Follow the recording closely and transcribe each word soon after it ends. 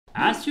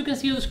As you can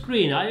see on the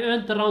screen, I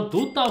earned around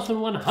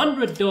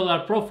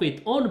 $2,100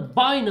 profit on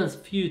Binance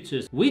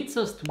Futures with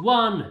just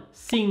one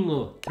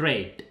single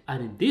trade.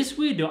 And in this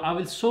video I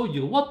will show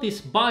you what is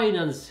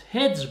Binance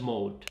Hedge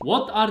mode,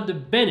 what are the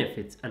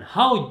benefits and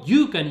how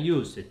you can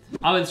use it.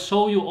 I will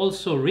show you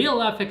also real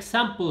life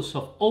examples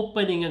of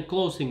opening and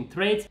closing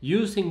trades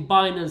using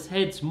Binance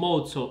Hedge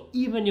mode, so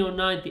even your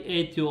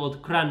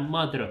 98-year-old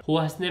grandmother who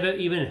has never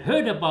even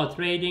heard about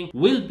trading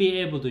will be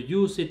able to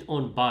use it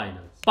on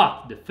Binance.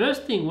 But the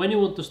first thing when you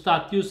want to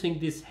start using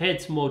this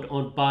hedge mode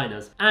on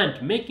Binance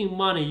and making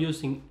money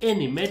using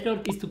any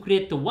method is to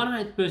create the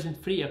 100%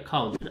 free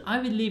account. And I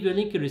will leave you a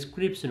link in the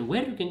description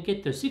where you can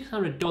get the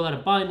 $600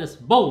 Binance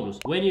bonus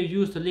when you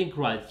use the link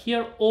right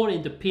here or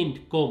in the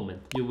pinned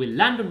comment. You will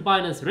land on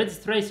Binance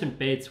registration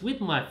page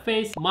with my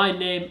face, my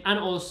name and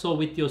also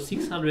with your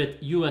 600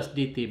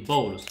 USDT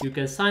bonus. You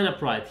can sign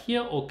up right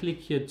here or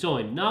click here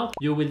join now.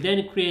 You will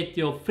then create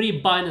your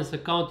free Binance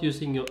account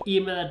using your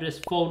email address,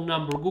 phone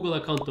number, Google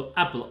account to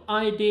Apple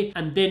ID,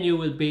 and then you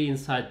will be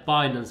inside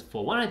Binance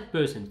for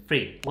 100%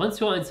 free. Once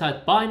you are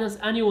inside Binance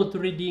and you want to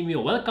redeem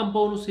your welcome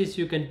bonuses,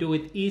 you can do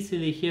it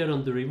easily here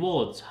on the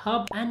rewards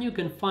hub, and you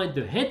can find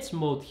the hedge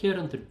mode here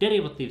on the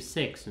derivative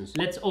sections.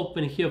 Let's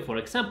open here for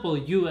example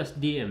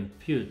USD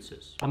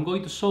futures. I'm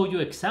going to show you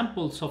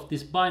examples of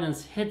this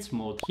Binance hedge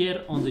mode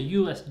here on the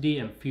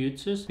USD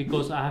futures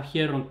because I have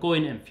here on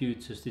coin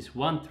futures this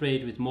one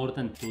trade with more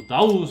than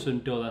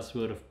 $2,000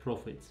 worth of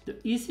profits. The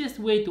easiest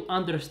way to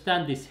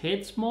understand this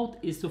hedge mode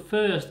is to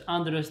first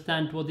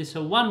understand what is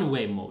a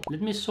one-way mode.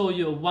 Let me show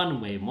you a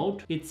one-way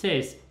mode. It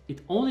says it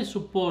only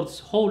supports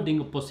holding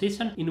a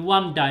position in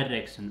one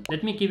direction.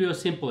 Let me give you a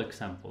simple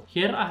example.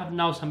 Here I have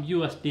now some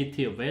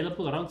USDT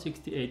available, around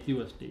 68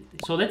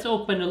 USDT. So let's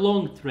open a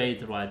long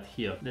trade right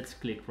here. Let's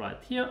click right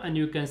here and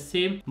you can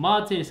see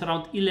margin is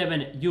around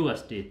 11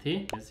 USDT.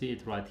 You can see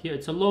it right here.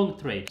 It's a long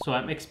trade. So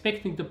I'm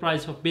expecting the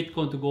price of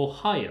Bitcoin to go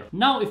higher.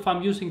 Now if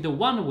I'm using the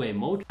one-way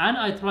mode and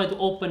I try to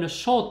open a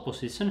short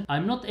position,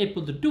 I'm not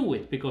able to do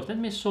it because let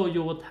me show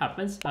you what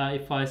happens.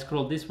 If I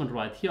scroll this one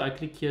right here, I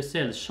click here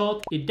sell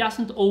short. It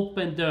doesn't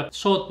open the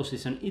short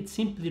position, it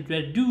simply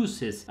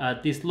reduces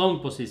this long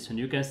position.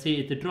 You can see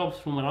it drops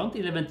from around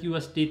 11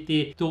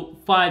 USDT to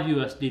 5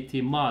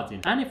 USDT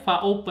margin. And if I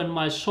open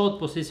my short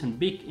position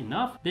big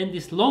enough, then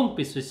this long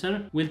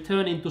position will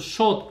turn into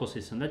short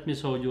position. Let me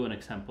show you an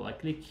example. I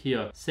click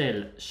here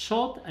sell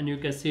short and you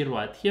can see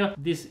right here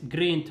this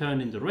green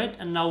turned into red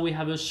and now we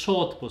have a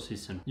short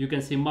position. You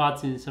can see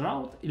margin is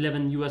around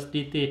 11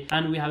 USDT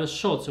and we have a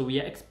short, so we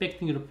are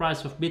expecting the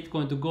price of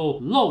Bitcoin to go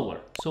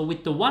lower. So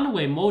with the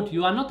one-way mode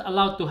you are not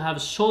allowed to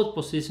have short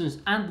positions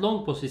and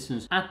long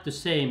positions at the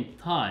same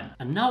time.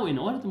 And now in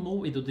order to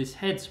move into this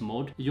hedge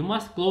mode, you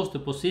must close the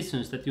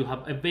positions that you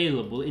have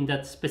available in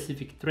that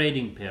specific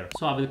trading pair.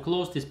 So I will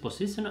close this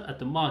position at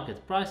the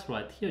market price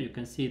right here. You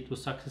can see it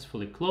was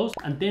successfully closed.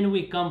 And then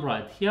we come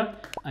right here,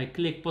 I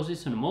click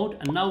position mode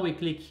and now we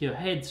click here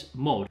hedge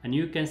mode. And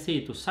you can see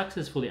it was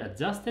successfully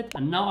adjusted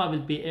and now I will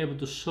be able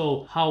to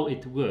show how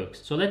it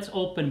works. So let's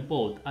open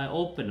both. I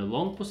open a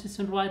long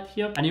position right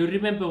here and you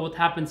remember what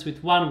happens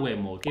with one-way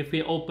mode. If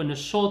we open a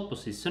short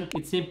position,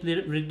 it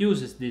simply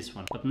reduces this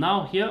one. But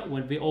now here,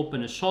 when we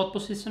open a short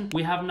position,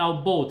 we have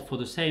now both for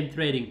the same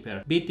trading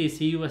pair.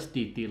 BTC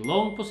USDT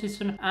long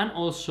position and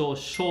also a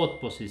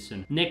short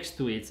position next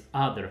to each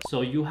other.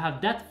 So you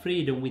have that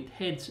freedom with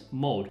hedge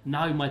mode.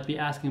 Now you might be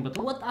asking, but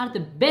what are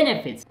the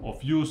benefits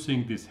of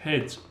using this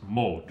hedge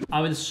mode?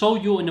 I will show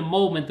you in a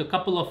moment a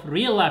couple of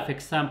real life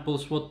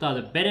examples what are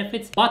the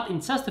benefits, but in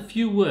just a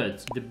few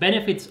words. The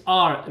benefits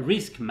are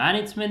risk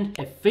management,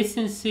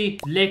 efficiency,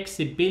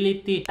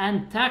 flexibility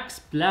and tax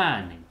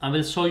planning. I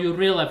will show you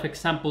real life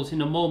examples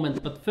in a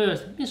moment, but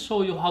first let me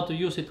show you how to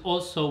use it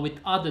also with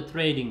other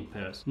trading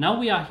pairs. Now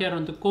we are here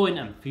on the coin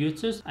and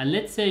futures and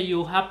let's say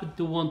you happen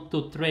to want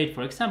to trade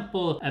for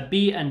example a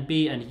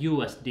BNB and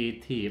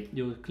USDT.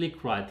 You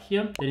click right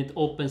here, then it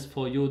opens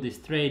for you this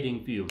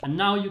trading view and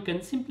now you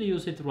can simply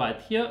use it right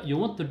here. You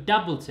want to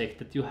double check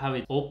that you have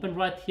it open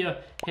right here,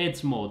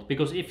 hedge mode,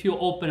 because if you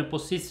open a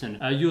position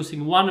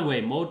using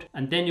one-way mode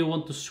and then you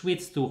want to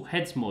switch to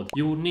hedge mode,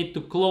 you would need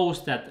to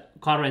close that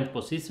current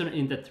position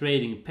in the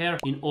trading pair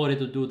in order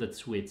to do that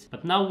switch.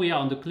 But now we are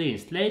on the clean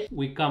slate.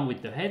 We come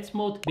with the hedge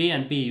mode,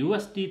 BNB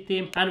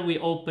USDT, and we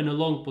open a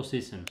long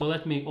position. So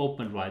let me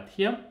open right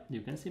here.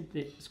 You can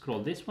simply scroll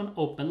this one,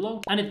 open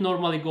long, and it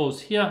normally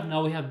goes here.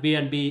 Now we have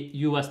BNB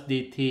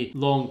USDT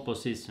long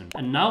position.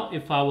 And now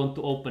if I want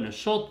to open a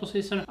short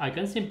position, I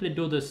can simply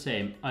do the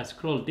same. I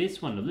scroll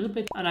this one a little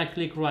bit and I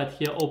click right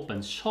here,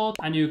 open short,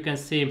 and you can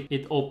see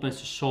it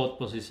opens a short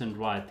position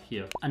right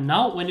here. And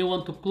now when you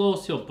want to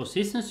close your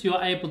positions, you you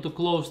are able to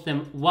close them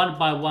one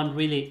by one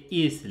really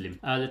easily.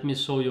 Let me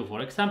show you. For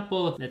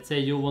example, let's say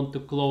you want to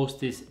close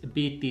this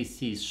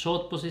BTC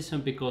short position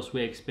because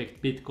we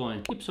expect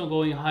Bitcoin keeps on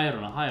going higher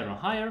and higher and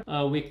higher.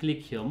 We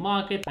click here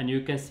market, and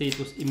you can see it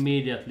was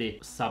immediately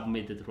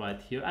submitted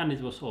right here, and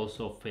it was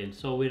also failed,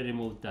 so we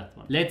removed that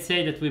one. Let's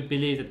say that we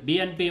believe that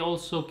BNB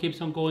also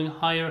keeps on going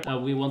higher.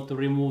 We want to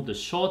remove the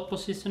short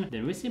position,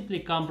 then we simply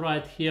come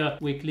right here,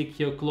 we click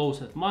here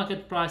close at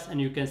market price,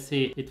 and you can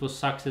see it was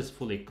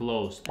successfully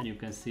closed, and you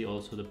can see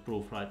also the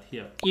proof right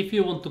here. If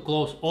you want to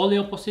close all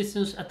your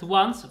positions at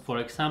once, for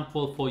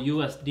example for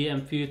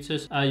USDM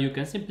futures, you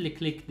can simply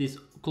click this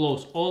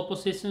close all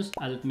positions,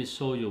 and let me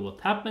show you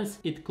what happens.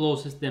 It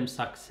closes them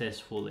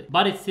successfully,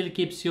 but it still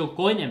keeps your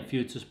coin and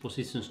futures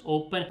positions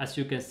open. As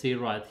you can see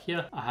right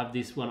here, I have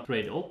this one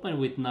trade open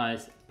with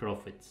nice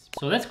profits.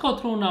 So let's go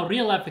through now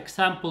real life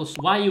examples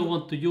why you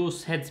want to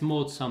use hedge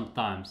mode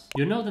sometimes.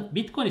 You know that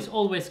Bitcoin is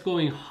always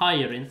going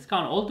higher, and it's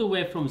gone all the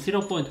way from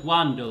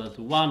 $0.1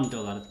 to $1,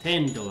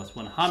 $10,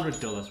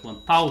 $100,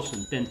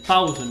 1,000,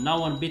 10,000.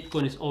 Now on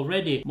Bitcoin is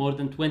already more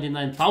than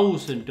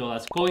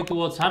 $29,000, going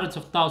towards hundreds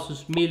of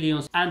thousands,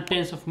 millions, and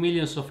tens of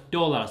millions of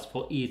dollars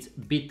for each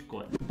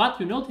Bitcoin. But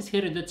you notice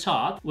here in the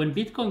chart, when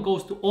Bitcoin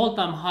goes to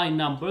all-time high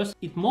numbers,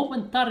 it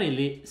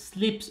momentarily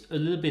slips a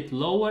little bit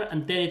lower,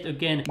 and then it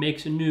again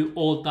makes a new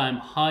all-time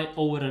high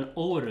over and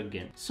over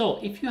again. So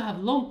if you have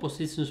long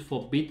positions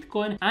for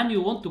Bitcoin and you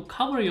want to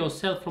cover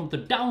yourself from the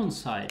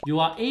downside, you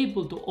are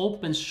able to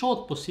open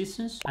short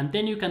positions, and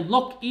then you can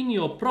lock in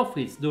your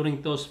profits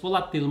during those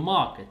volatile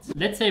markets.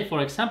 Let's say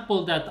for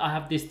example that I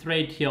have this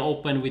trade here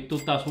open with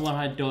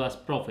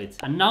 $2,100 profits,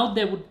 and now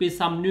there would be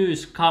some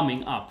news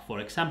coming up, for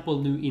example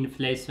new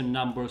inflation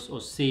numbers or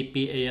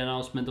CPI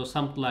announcement or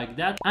something like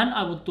that, and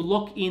I would to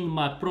lock in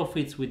my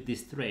profits with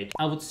this trade.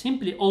 I would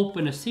simply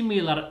open a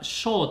similar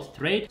short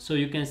trade, so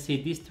you can see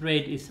this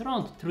trade is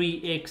around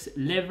 3x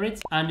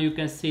leverage, and you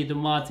can see the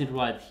margin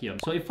right here.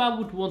 So if I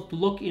would want to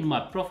lock in my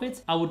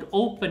profits, I would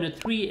open a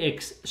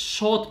 3x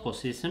short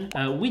position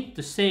with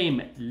the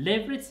same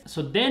leverage.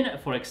 So then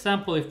for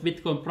example if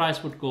Bitcoin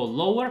price would go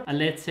lower, and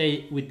let's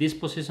say with this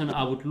position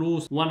I would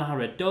lose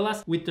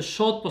 $100, with the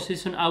short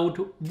position I would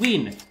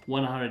win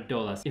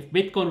 $100. If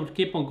Bitcoin would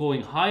keep on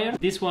going higher,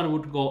 this one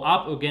would go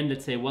up again,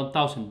 let's say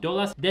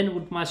 $1,000, then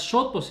with my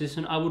short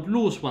position I would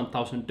lose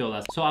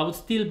 $1,000. So I would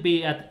still be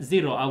at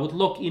zero. I would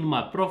lock in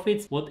my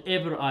profits,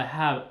 whatever I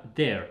have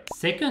there.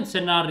 Second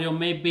scenario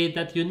may be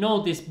that you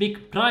know these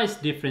big price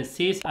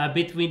differences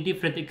between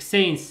different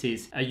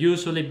exchanges.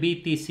 Usually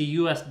BTC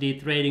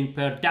USD trading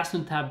pair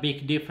doesn't have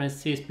big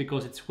differences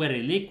because it's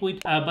very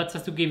liquid, but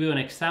just to give you an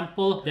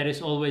example, there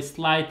is always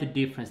slight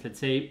difference. Let's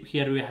say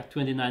here we have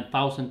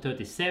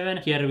 29,037,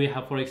 here we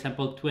have for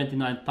example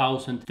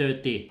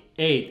 29,030.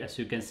 As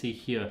you can see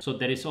here, so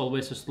there is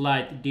always a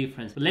slight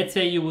difference. But let's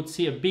say you would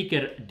see a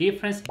bigger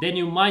difference, then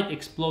you might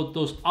explode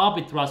those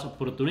arbitrage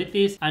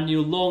opportunities, and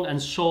you long and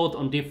short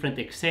on different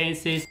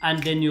exchanges,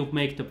 and then you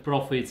make the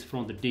profits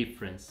from the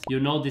difference.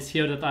 You notice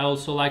here that I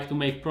also like to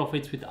make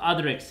profits with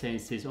other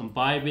exchanges. On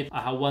BYBIT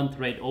I have one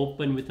trade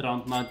open with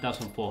around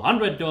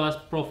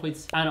 $9,400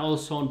 profits, and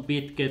also on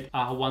BIT Get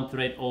I have one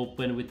trade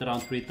open with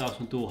around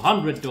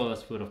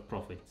 $3,200 worth of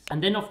profits.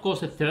 And then of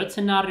course the third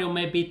scenario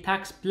may be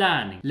tax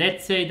planning.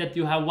 Let's say that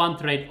you have one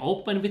trade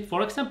open with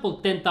for example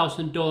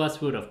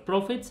 $10,000 worth of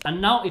profits,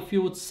 and now if you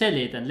would sell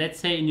it, and let's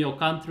say in your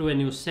country when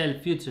you sell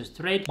futures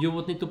trade you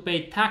would need to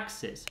pay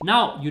taxes.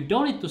 Now you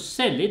don't need to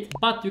sell it,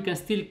 but you can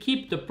still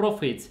keep the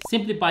profits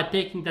simply by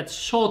taking that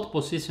short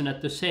position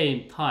at the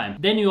same time.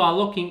 Then you are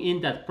locking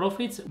in that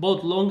profits,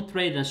 both long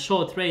trade and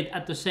short trade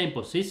at the same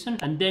position,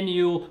 and then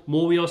you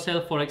move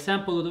yourself for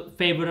example to the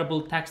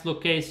favorable tax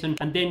location,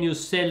 and then you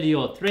sell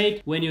your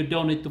trade when you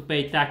don't need to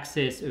pay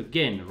taxes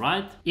again,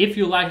 right? If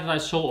you like that I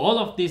show all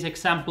of these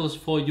examples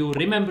for you,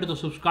 remember to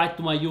subscribe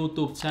to my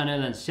YouTube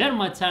channel and share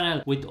my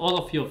channel with all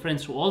of your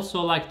friends who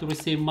also like to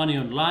receive money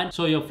online,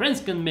 so your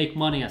friends can make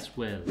money as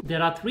well.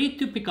 There are three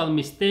typical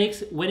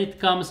mistakes when it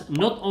comes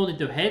not only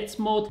to hedge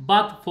mode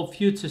but for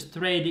futures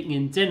trading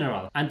in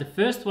general, and the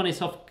first one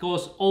is of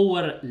course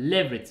over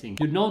leveraging.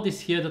 You notice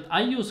here that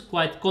I use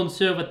quite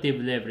conservative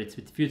leverage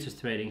with futures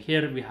trading.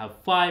 Here we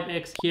have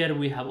 5x, here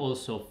we have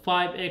also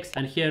 5x,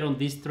 and here on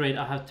this trade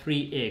I have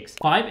 3x.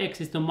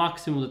 5x is the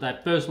maximum that I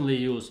personally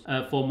use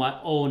for my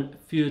own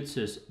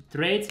futures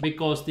trades,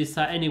 because these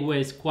are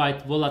anyways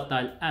quite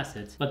volatile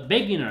assets. But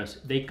beginners,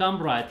 they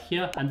come right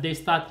here and they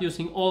start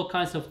using all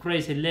kinds of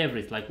crazy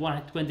leverage like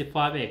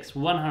 125x,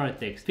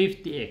 100x,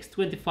 50x,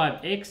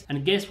 25x,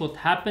 and guess what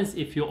happens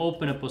if you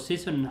open a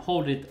position and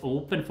hold it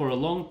open for a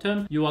long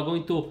term? You are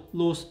going to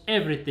lose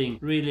everything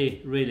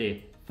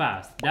really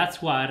fast.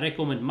 That's why I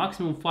recommend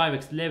maximum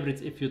 5x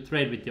leverage if you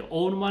trade with your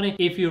own money.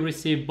 If you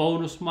receive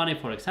bonus money,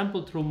 for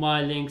example through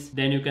my links,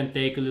 then you can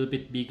take a little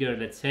bit bigger,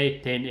 let's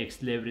say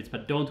 10x leverage,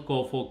 but don't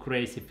go for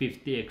crazy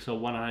 50x or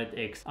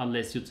 100x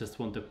unless you just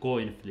want a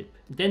coin flip.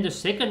 Then the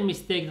second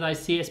mistake that I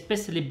see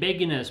especially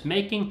beginners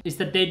making is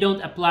that they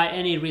don't apply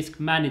any risk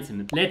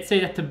management. Let's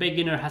say that the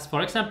beginner has,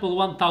 for example,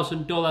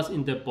 $1,000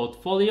 in their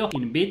portfolio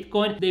in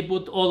Bitcoin. They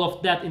put all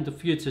of that into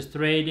futures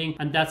trading,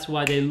 and that's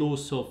why they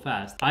lose so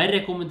fast. I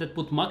recommend that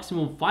put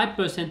maximum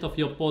 5% of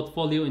your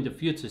portfolio into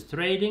futures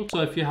trading.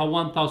 So if you have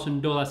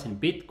 $1,000 in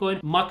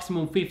Bitcoin,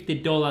 maximum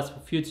 $50 for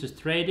futures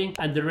trading,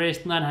 and the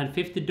rest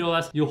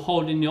 $950 you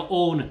hold in your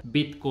own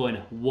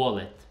Bitcoin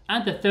wallet.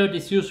 And the third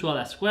is usual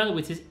as well,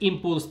 which is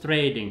impulse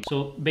trading.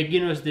 So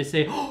beginners, they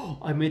say, oh,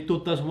 I made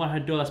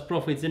 $2,100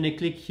 profits, then they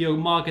click here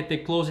market, they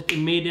close it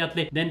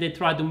immediately, then they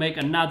try to make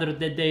another,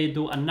 then they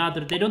do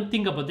another. They don't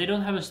think about it, they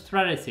don't have a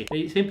strategy.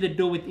 They simply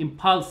do it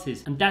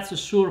impulses, and that's a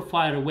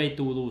surefire way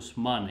to lose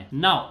money.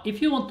 Now,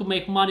 if you want to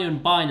make money on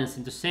Binance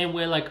in the same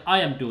way like I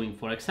am doing,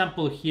 for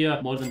example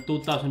here, more than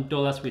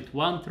 $2,000 with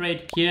one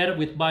trade. Here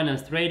with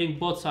Binance trading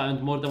bots, I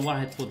earned more than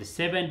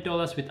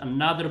 $147 with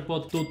another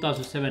bot,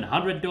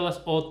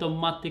 $2,700 automatically.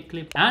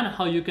 And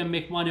how you can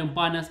make money on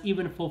Binance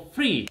even for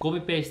free. Copy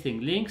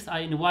pasting links. I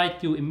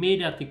invite you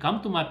immediately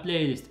come to my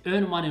playlist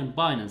Earn Money on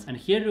Binance, and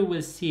here you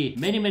will see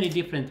many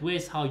different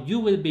ways how you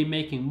will be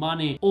making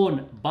money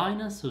on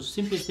Binance. So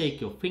simply take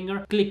your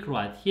finger, click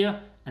right here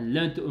and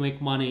learn to make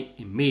money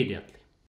immediately.